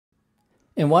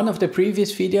In one of the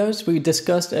previous videos, we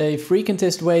discussed a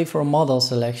frequentist way for model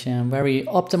selection, where we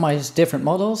optimize different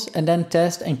models and then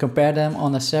test and compare them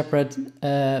on a separate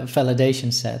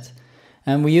validation set.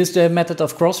 And we use the method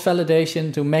of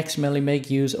cross-validation to maximally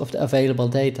make use of the available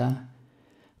data.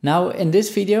 Now, in this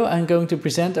video, I'm going to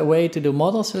present a way to do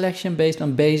model selection based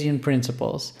on Bayesian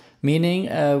principles,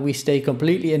 meaning we stay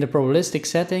completely in the probabilistic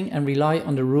setting and rely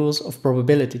on the rules of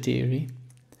probability theory.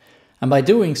 And by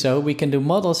doing so, we can do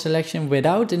model selection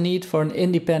without the need for an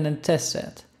independent test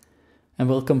set. And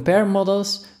we'll compare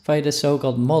models via the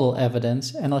so-called model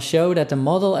evidence, and I'll show that the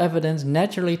model evidence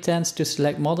naturally tends to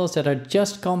select models that are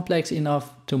just complex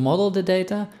enough to model the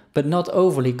data, but not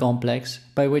overly complex,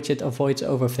 by which it avoids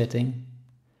overfitting.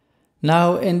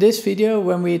 Now, in this video,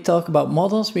 when we talk about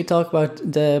models, we talk about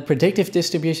the predictive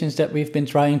distributions that we've been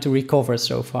trying to recover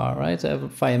so far, right?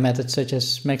 Via methods such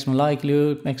as maximum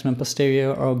likelihood, maximum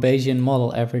posterior, or Bayesian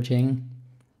model averaging.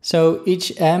 So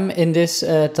each M in this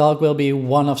talk will be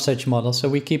one of such models. So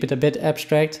we keep it a bit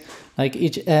abstract, like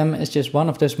each M is just one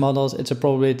of those models. It's a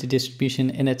probability distribution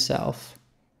in itself.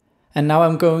 And now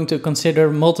I'm going to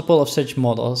consider multiple of such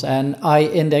models, and I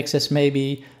indexes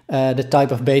maybe the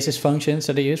type of basis functions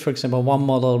that I use. For example, one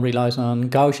model relies on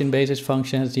Gaussian basis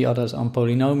functions, the others on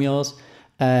polynomials,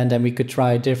 and then we could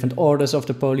try different orders of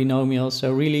the polynomials.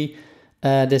 So really,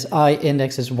 this I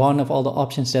index is one of all the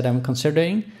options that I'm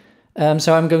considering.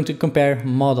 So I'm going to compare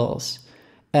models.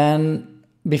 And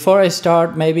before I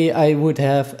start, maybe I would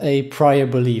have a prior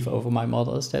belief over my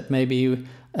models, that maybe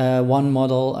one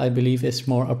model I believe is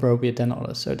more appropriate than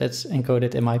others. So that's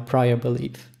encoded in my prior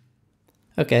belief.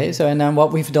 Okay, so and then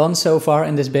what we've done so far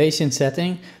in this Bayesian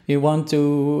setting, we want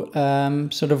to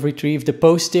sort of retrieve the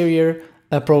posterior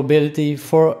probability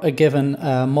for a given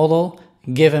model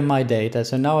given my data.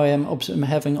 So now I am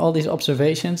having all these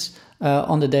observations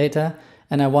on the data,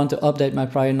 and I want to update my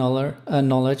prior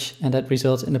knowledge, and that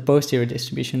results in the posterior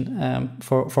distribution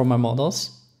for my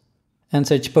models. And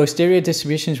such posterior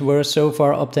distributions were so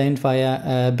far obtained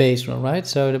via Bayes rule, right?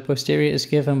 So the posterior is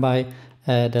given by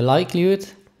the likelihood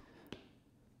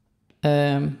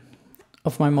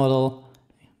of my model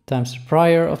times the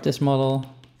prior of this model,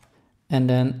 and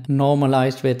then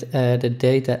normalized with the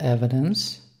data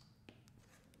evidence.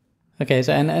 Okay,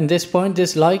 so and at this point,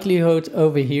 this likelihood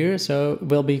over here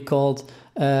will be called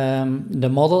the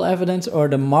model evidence or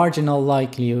the marginal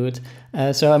likelihood.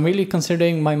 So I'm really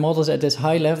considering my models at this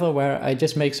high level where I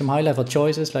just make some high level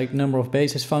choices like number of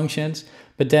basis functions,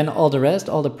 but then all the rest,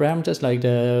 all the parameters like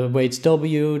the weights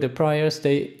W, the priors,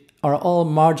 they are all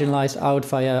marginalized out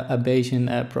via a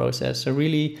Bayesian process. So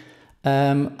really,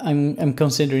 I'm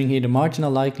considering here the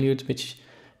marginal likelihood, which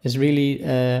is really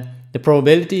the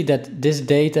probability that this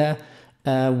data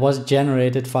was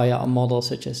generated via a model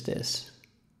such as this.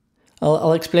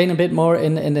 I'll explain a bit more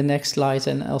in the next slides,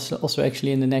 and also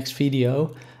actually in the next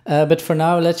video. But for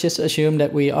now, let's just assume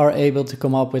that we are able to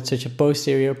come up with such a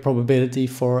posterior probability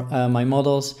for my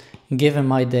models given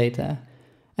my data.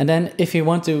 And then if you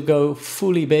want to go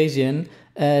fully Bayesian,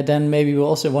 then maybe we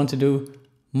also want to do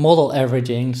model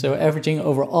averaging. So averaging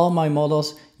over all my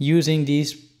models using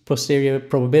these posterior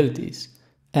probabilities.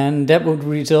 And that would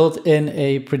result in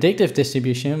a predictive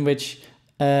distribution in which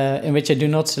I do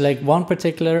not select one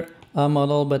particular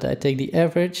model, but I take the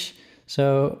average.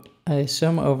 So I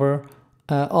sum over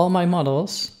all my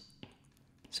models.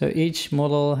 So each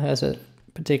model has a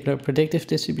particular predictive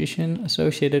distribution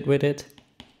associated with it.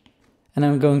 And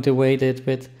I'm going to weight it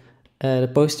with the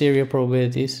posterior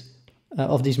probabilities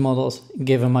of these models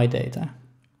given my data.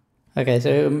 Okay,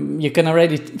 so you can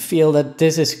already feel that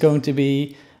this is going to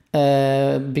be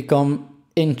become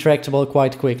intractable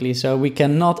quite quickly. So we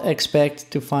cannot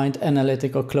expect to find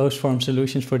analytic or closed form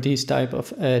solutions for these type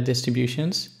of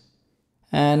distributions.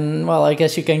 And well, I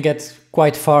guess you can get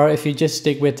quite far if you just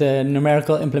stick with the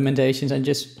numerical implementations and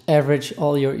just average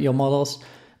all your models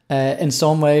in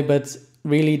some way, but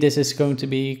really, this is going to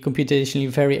be computationally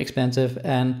very expensive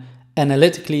and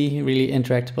analytically really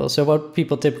intractable. So what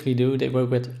people typically do, they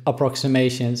work with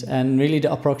approximations, and really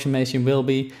the approximation will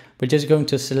be, we're just going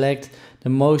to select the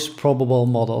most probable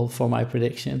model for my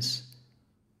predictions.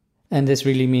 And this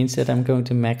really means that I'm going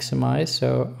to maximize,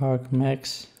 so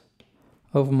argmax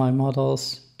over my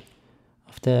models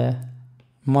of the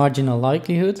marginal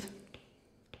likelihood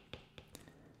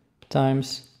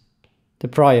times the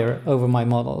prior over my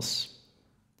models.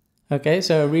 Okay,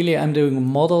 so really I'm doing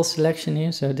model selection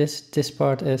here. So this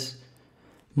part is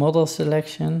model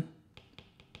selection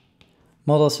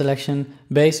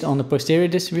based on the posterior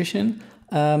distribution.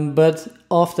 But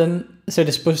often, so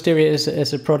this posterior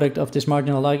is a product of this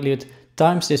marginal likelihood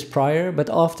times this prior, but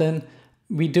often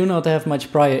we do not have much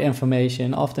prior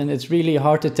information. Often it's really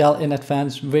hard to tell in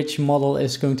advance which model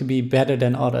is going to be better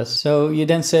than others. So you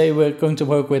then say we're going to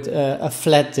work with a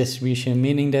flat distribution,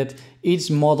 meaning that each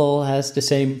model has the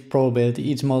same probability,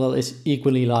 each model is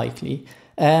equally likely.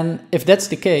 And if that's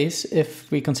the case, if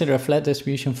we consider a flat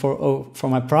distribution for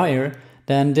my prior,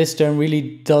 then this term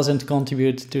really doesn't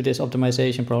contribute to this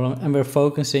optimization problem, and we're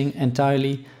focusing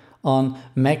entirely on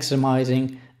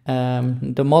maximizing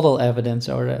the model evidence,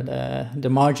 or the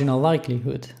marginal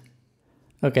likelihood.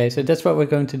 Okay, so that's what we're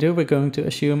going to do. We're going to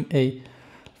assume a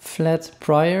flat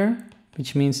prior,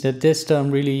 which means that this term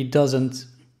really doesn't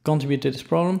contribute to this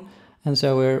problem, and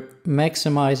so we're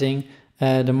maximizing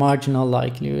the marginal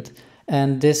likelihood.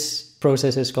 And this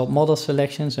process is called model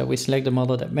selection. So we select the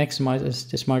model that maximizes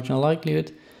this marginal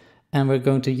likelihood, and we're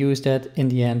going to use that in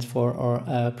the end for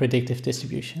our predictive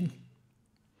distribution.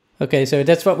 Okay, so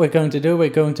that's what we're going to do. We're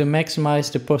going to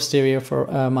maximize the posterior for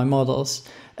my models,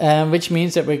 which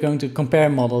means that we're going to compare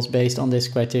models based on this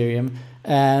criterion.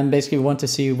 And basically we want to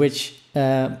see which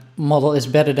model is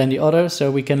better than the other,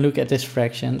 so we can look at this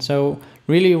fraction. So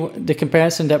really the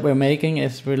comparison that we're making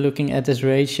is we're looking at this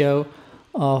ratio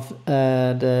of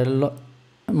the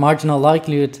marginal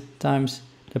likelihood times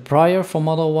the prior for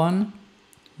model 1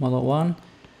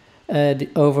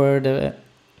 over the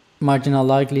marginal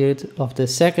likelihood of the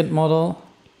second model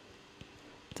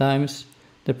times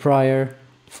the prior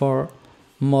for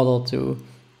model 2.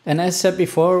 And as said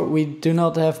before, we do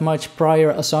not have much prior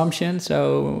assumption,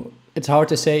 so it's hard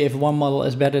to say if one model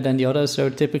is better than the other. So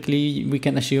typically we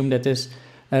can assume that this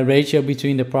ratio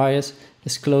between the priors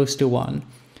is close to 1.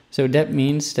 So that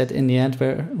means that in the end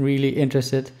we're really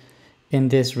interested in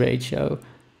this ratio.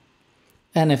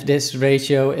 And if this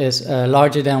ratio is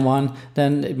larger than 1,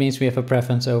 then it means we have a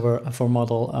preference for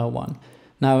model 1.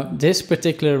 Now this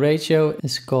particular ratio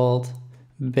is called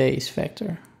Bayes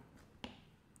factor.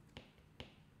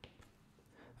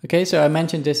 Okay, so I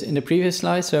mentioned this in the previous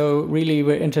slide. So really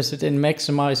we're interested in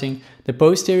maximizing the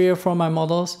posterior for my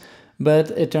models,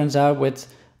 but it turns out with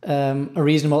a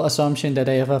reasonable assumption that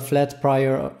I have a flat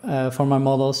prior for my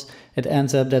models, it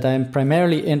ends up that I'm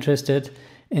primarily interested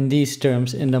in these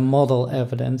terms, in the model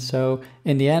evidence. So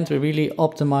in the end, we're really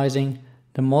optimizing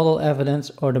the model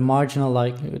evidence or the marginal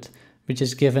likelihood, which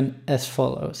is given as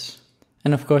follows.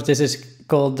 And of course, this is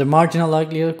called the marginal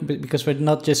likelihood because we're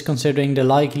not just considering the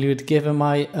likelihood given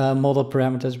my model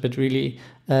parameters, but really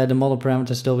the model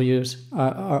parameters W's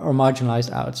are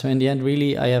marginalized out. So in the end,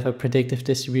 really, I have a predictive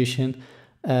distribution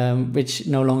which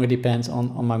no longer depends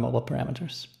on my model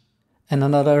parameters. And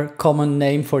another common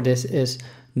name for this is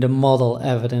the model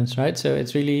evidence, right? So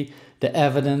it's really the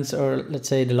evidence, or let's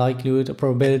say the likelihood or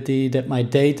probability that my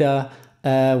data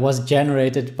was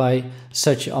generated by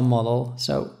such a model.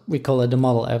 So we call it the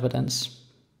model evidence.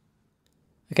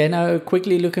 Okay, now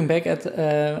quickly looking back at,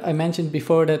 I mentioned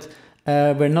before that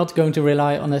we're not going to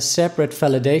rely on a separate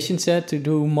validation set to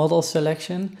do model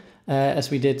selection, as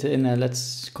we did in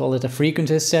let's call it a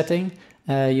frequentist setting,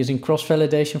 using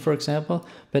cross-validation, for example.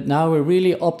 But now we're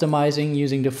really optimizing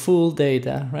using the full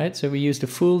data, right? So we use the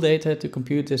full data to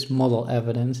compute this model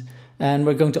evidence. And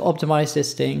we're going to optimize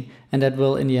this thing, and that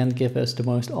will in the end give us the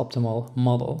most optimal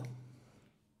model.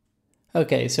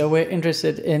 Okay, so we're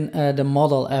interested in the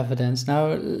model evidence.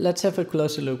 Now let's have a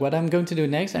closer look. What I'm going to do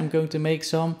next, I'm going to make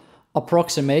some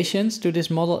approximations to this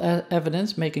model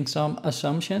evidence, making some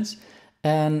assumptions.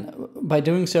 And by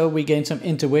doing so, we gain some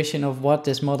intuition of what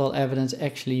this model evidence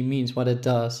actually means, what it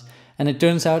does. And it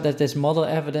turns out that this model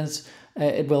evidence,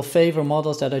 it will favor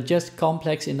models that are just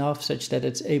complex enough such that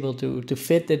it's able to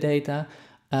fit the data,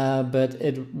 but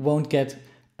it won't get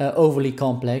overly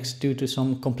complex due to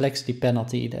some complexity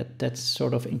penalty that's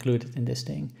sort of included in this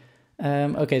thing.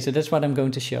 Okay, so that's what I'm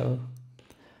going to show.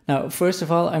 Now, first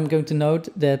of all, I'm going to note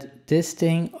that this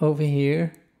thing over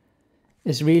here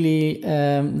is really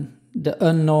the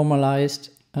unnormalized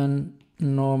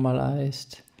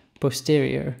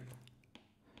posterior,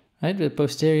 right? The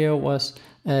posterior was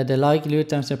the likelihood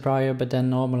times the prior, but then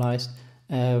normalized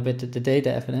with the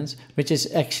data evidence, which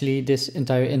is actually this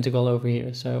entire integral over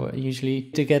here. So usually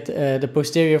to get the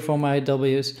posterior for my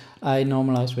W's, I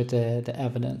normalize with the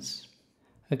evidence.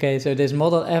 Okay, so this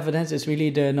model evidence is really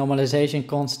the normalization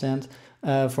constant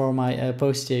for my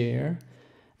posterior.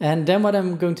 And then what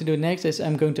I'm going to do next is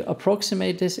I'm going to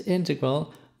approximate this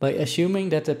integral by assuming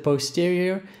that the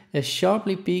posterior is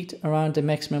sharply peaked around the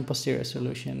maximum posterior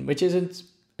solution, which isn't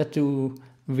a too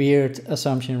weird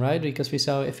assumption, right? Because we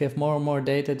saw if you have more and more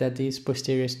data that these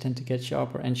posteriors tend to get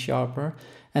sharper and sharper.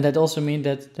 And that also means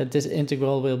that this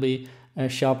integral will be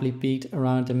sharply peaked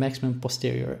around the maximum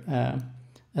posterior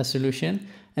solution.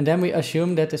 And then we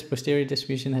assume that this posterior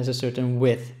distribution has a certain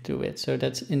width to it. So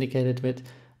that's indicated with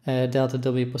delta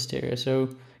W posterior. So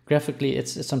graphically,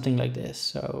 it's something like this.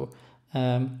 So,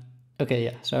 okay,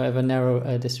 yeah. So I have a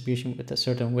narrow distribution with a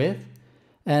certain width.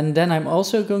 And then I'm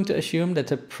also going to assume that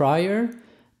the prior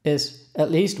is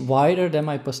at least wider than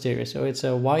my posterior. So it's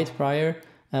a wide prior,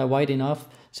 wide enough,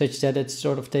 such that it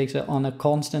sort of takes on a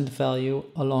constant value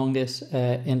along this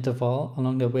interval,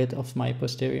 along the width of my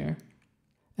posterior.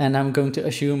 And I'm going to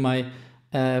assume my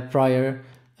prior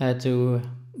to,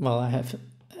 well, I have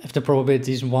the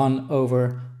probabilities 1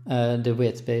 over the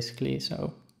width, basically.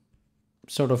 So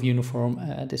sort of uniform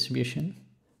distribution.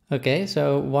 Okay,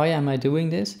 so why am I doing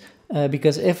this?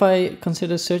 Because if I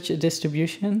consider such a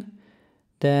distribution,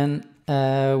 then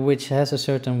which has a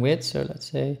certain width, so let's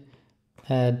say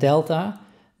delta,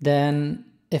 then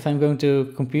if I'm going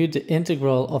to compute the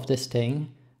integral of this thing,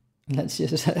 let's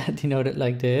just denote it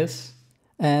like this,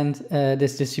 and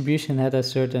this distribution had a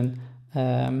certain,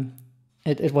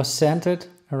 it was centered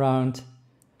around,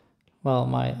 well,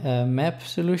 my map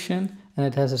solution, and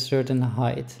it has a certain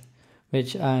height,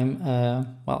 which I'm,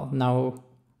 well, now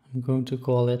I'm going to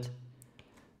call it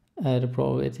the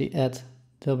probability at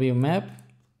W map.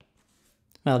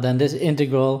 Well, then this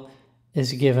integral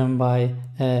is given by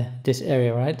this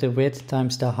area, right? The width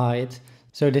times the height.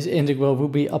 So this integral will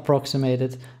be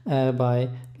approximated by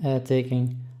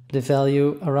taking the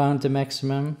value around the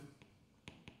maximum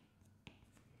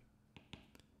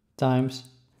times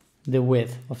the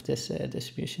width of this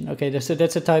distribution. Okay, so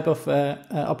that's a type of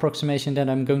approximation that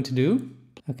I'm going to do.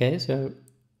 Okay, so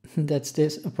that's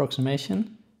this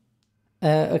approximation.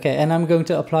 Okay, and I'm going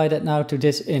to apply that now to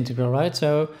this integral, right?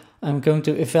 So I'm going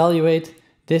to evaluate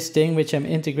this thing which I'm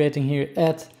integrating here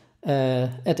at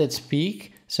its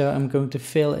peak. So I'm going to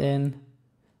fill in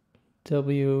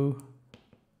W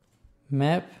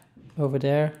map over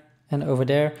there, and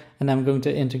I'm going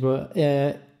to integral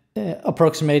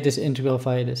approximate this integral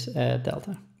via this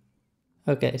delta.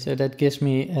 Okay, so that gives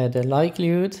me the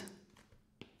likelihood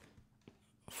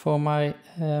for my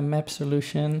map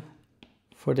solution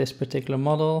for this particular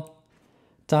model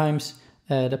times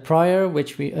the prior,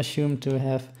 which we assume to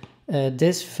have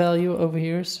this value over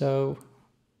here. So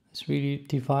it's really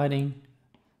dividing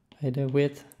by the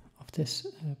width of this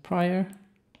prior.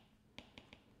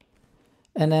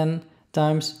 And then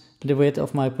times the width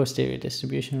of my posterior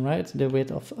distribution, right? The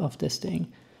width of this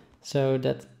thing. So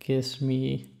that gives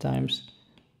me times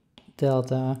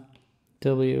delta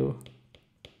W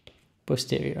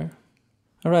posterior.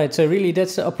 All right, so really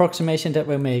that's the approximation that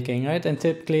we're making, right? And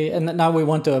typically, and now we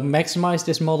want to maximize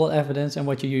this model evidence, and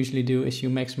what you usually do is you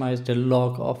maximize the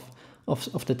log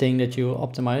of the thing that you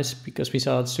optimize, because we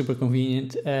saw it's super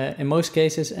convenient in most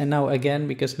cases. And now again,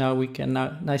 because now we can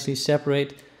now nicely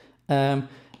separate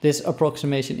this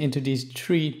approximation into these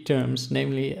three terms,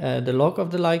 namely the log of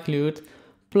the likelihood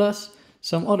plus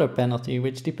some other penalty,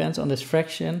 which depends on this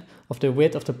fraction of the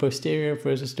width of the posterior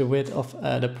versus the width of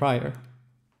the prior.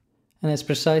 And it's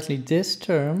precisely this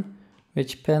term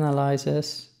which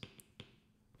penalizes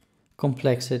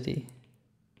complexity.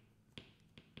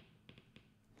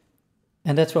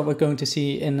 And that's what we're going to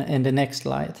see in the next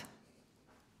slide.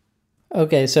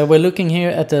 Okay, so we're looking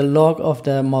here at the log of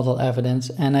the model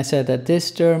evidence, and I said that this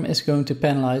term is going to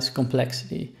penalize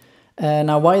complexity.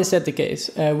 Now, why is that the case?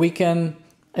 I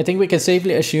think we can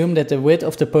safely assume that the width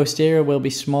of the posterior will be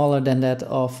smaller than that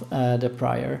of the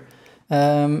prior.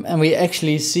 And we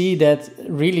actually see that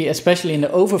really, especially in the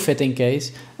overfitting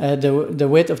case, the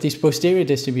width of these posterior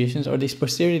distributions,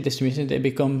 they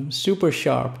become super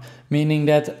sharp, meaning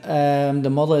that the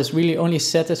model is really only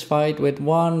satisfied with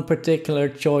one particular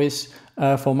choice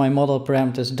for my model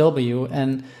parameters W,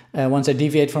 and once I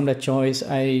deviate from that choice,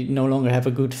 I no longer have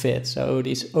a good fit. So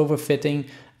these overfitting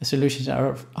solutions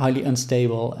are highly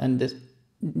unstable, and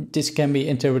this can be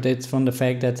interpreted from the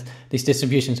fact that these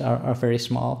distributions are very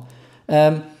small.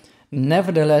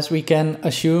 Nevertheless, we can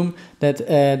assume that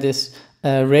this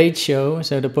ratio,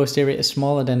 so the posterior is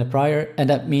smaller than the prior, and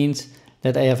that means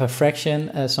that I have a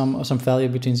fraction, some value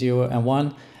between 0 and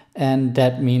 1, and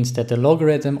that means that the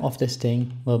logarithm of this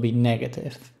thing will be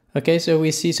negative. Okay, so we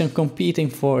see some competing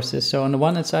forces. So on the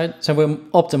one hand side, so we're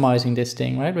optimizing this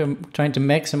thing, right? We're trying to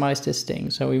maximize this thing.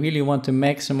 So we really want to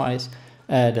maximize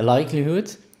the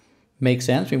likelihood. Makes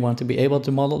sense, we want to be able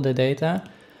to model the data.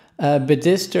 But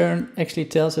this term actually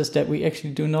tells us that we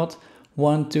actually do not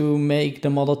want to make the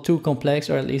model too complex,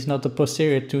 or at least not the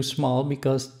posterior too small,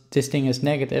 because this thing is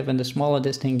negative, and the smaller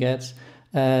this thing gets,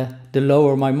 the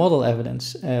lower my model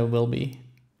evidence will be.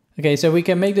 Okay, so we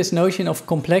can make this notion of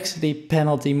complexity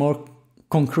penalty more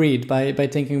concrete by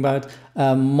thinking about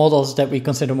models that we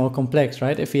consider more complex,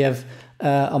 right? If we have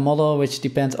a model which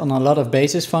depends on a lot of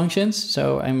basis functions,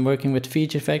 so I'm working with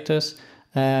feature vectors,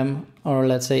 or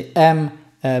let's say m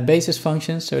basis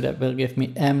functions, so that will give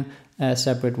me m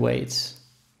separate weights.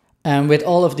 And with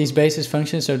all of these basis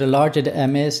functions, so the larger the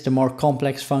m is, the more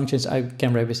complex functions I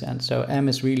can represent. So m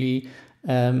is really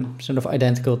sort of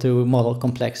identical to model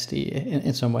complexity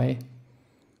in some way.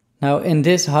 Now, in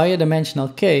this higher dimensional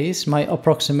case, my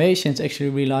approximations actually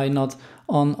rely not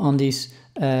on these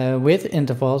width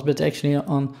intervals, but actually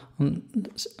on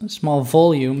small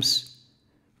volumes,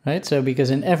 right? So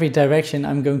because in every direction,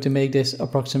 I'm going to make this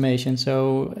approximation.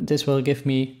 So this will give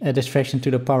me this fraction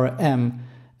to the power m,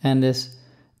 and this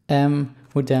m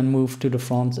would then move to the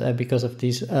front because of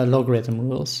these logarithm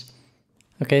rules.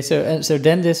 Okay, so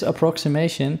then this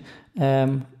approximation,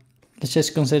 let's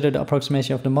just consider the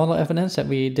approximation of the model evidence that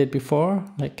we did before,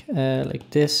 like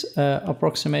this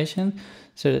approximation.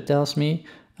 So that tells me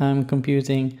I'm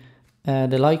computing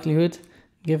the likelihood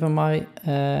given my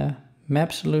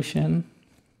map solution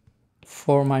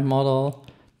for my model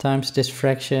times this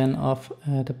fraction of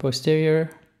the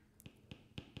posterior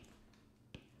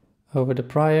over the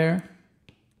prior.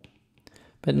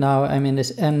 But now I'm in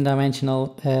this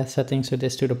n-dimensional setting, so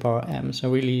this to the power m.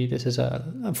 So really this is a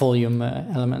volume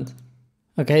element.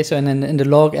 Okay, so and then in the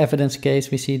log evidence case,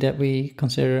 we see that we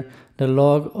consider the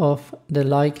log of the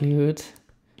likelihood,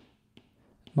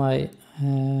 my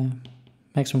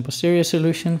maximum posterior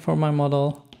solution for my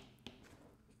model,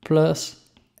 plus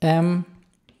m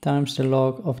times the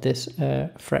log of this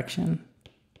fraction.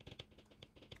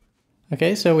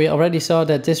 Okay, so we already saw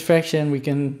that this fraction, we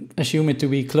can assume it to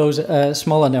be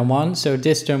smaller than 1, so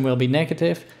this term will be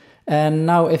negative. And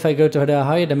now if I go to the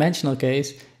higher dimensional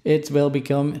case, it will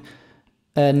become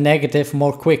negative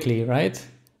more quickly, right?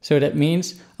 So that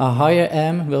means a higher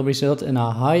m will result in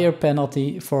a higher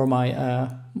penalty for my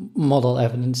model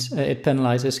evidence. It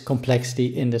penalizes complexity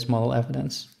in this model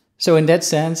evidence. So in that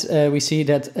sense, we see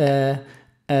that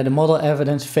the model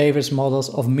evidence favors models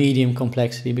of medium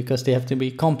complexity because they have to be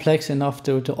complex enough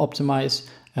to optimize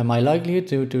my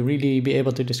likelihood to really be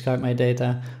able to describe my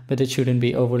data, but it shouldn't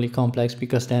be overly complex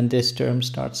because then this term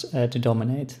starts to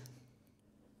dominate.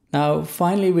 Now,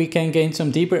 finally, we can gain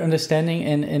some deeper understanding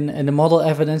in the model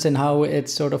evidence and how it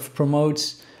sort of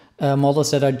promotes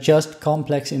models that are just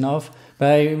complex enough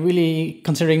by really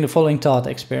considering the following thought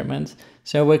experiment.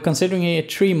 So we're considering here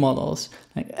 3 models.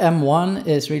 Like M1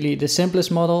 is really the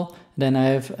simplest model. Then I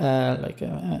have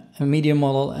a medium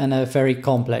model and a very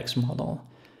complex model.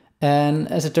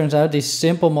 And as it turns out, this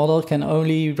simple model can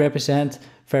only represent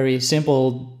very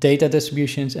simple data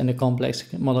distributions, and the complex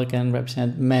model can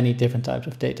represent many different types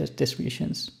of data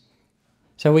distributions.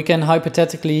 So we can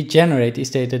hypothetically generate these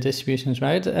data distributions,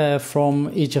 right,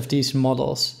 from each of these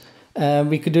models.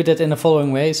 We could do that in the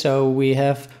following way. So we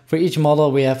have, for each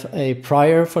model, we have a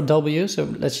prior for W. So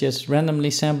let's just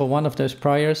randomly sample one of those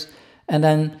priors and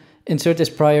then insert this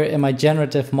prior in my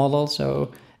generative model,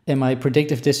 so in my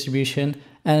predictive distribution,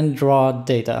 and draw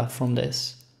data from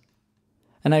this.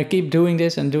 And I keep doing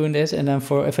this, and then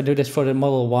if I do this for the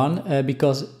model 1,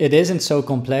 because it isn't so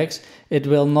complex, it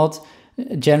will not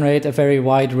generate a very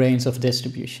wide range of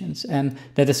distributions, and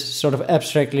that is sort of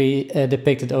abstractly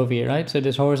depicted over here, right? So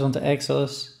this horizontal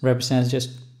axis represents just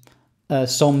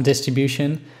some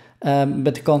distribution,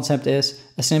 but the concept is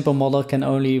a simple model can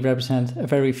only represent a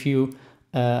very few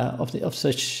of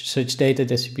such data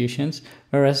distributions,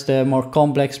 whereas the more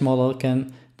complex model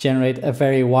can generate a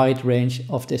very wide range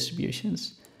of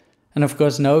distributions. And of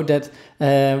course, note that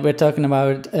we're talking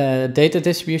about data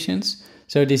distributions.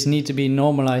 So these need to be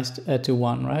normalized to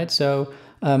 1, right? So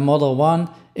model 1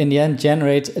 in the end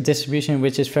generates a distribution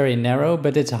which is very narrow,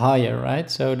 but it's higher, right?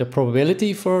 So the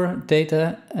probability for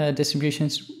data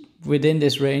distributions within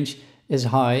this range is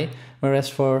high, whereas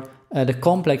for the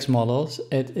complex models,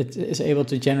 it is able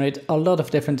to generate a lot of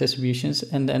different distributions,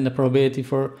 and then the probability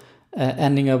for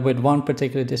ending up with one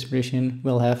particular distribution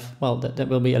will have, well, that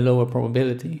will be a lower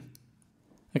probability.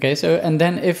 Okay, so and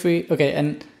then if we, okay,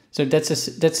 and so that's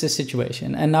the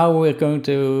situation. And now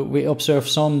we observe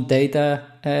some data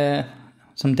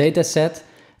set,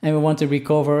 and we want to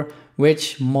recover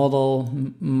which model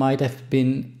might have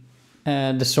been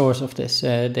the source of this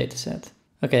data set.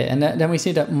 Okay, and then we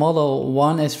see that model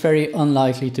 1 is very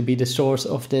unlikely to be the source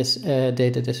of this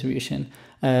data distribution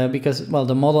because, well,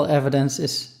 the model evidence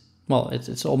is, well,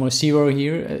 it's almost 0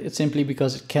 here. It's simply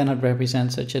because it cannot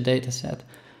represent such a data set.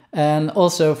 And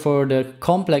also for the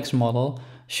complex model,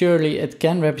 surely it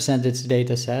can represent its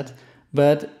data set,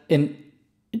 but in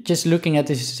just looking at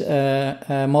this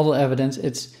model evidence,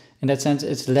 it's In that sense,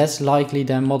 it's less likely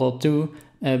than model 2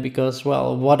 because,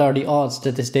 well, what are the odds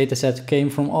that this dataset came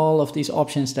from all of these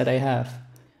options that I have?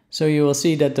 So you will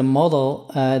see that the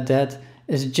model that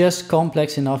is just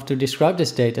complex enough to describe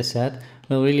this dataset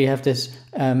will really have this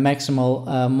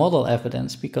maximal model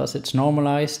evidence because it's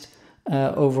normalized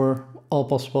over all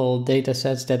possible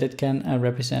datasets that it can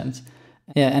represent.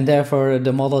 Yeah, and therefore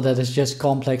the model that is just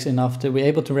complex enough to be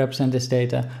able to represent this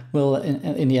data will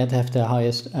in the end have the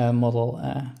highest model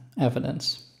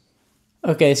evidence.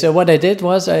 Okay, so what I did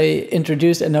was I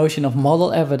introduced a notion of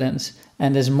model evidence,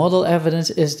 and this model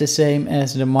evidence is the same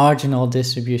as the marginal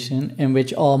distribution in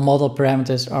which all model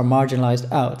parameters are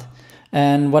marginalized out.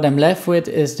 And what I'm left with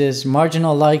is this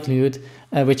marginal likelihood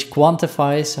which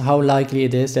quantifies how likely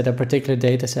it is that a particular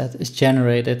dataset is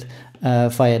generated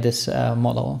via this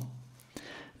model.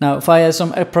 Now, via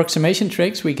some approximation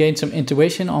tricks, we gained some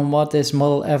intuition on what this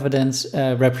model evidence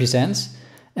represents.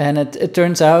 And it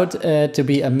turns out to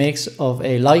be a mix of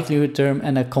a likelihood term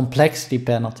and a complexity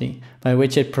penalty, by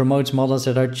which it promotes models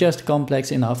that are just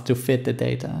complex enough to fit the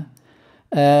data.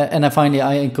 And finally,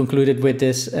 I concluded with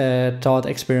this thought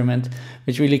experiment,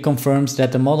 which really confirms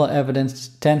that the model evidence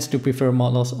tends to prefer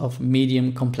models of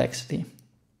medium complexity.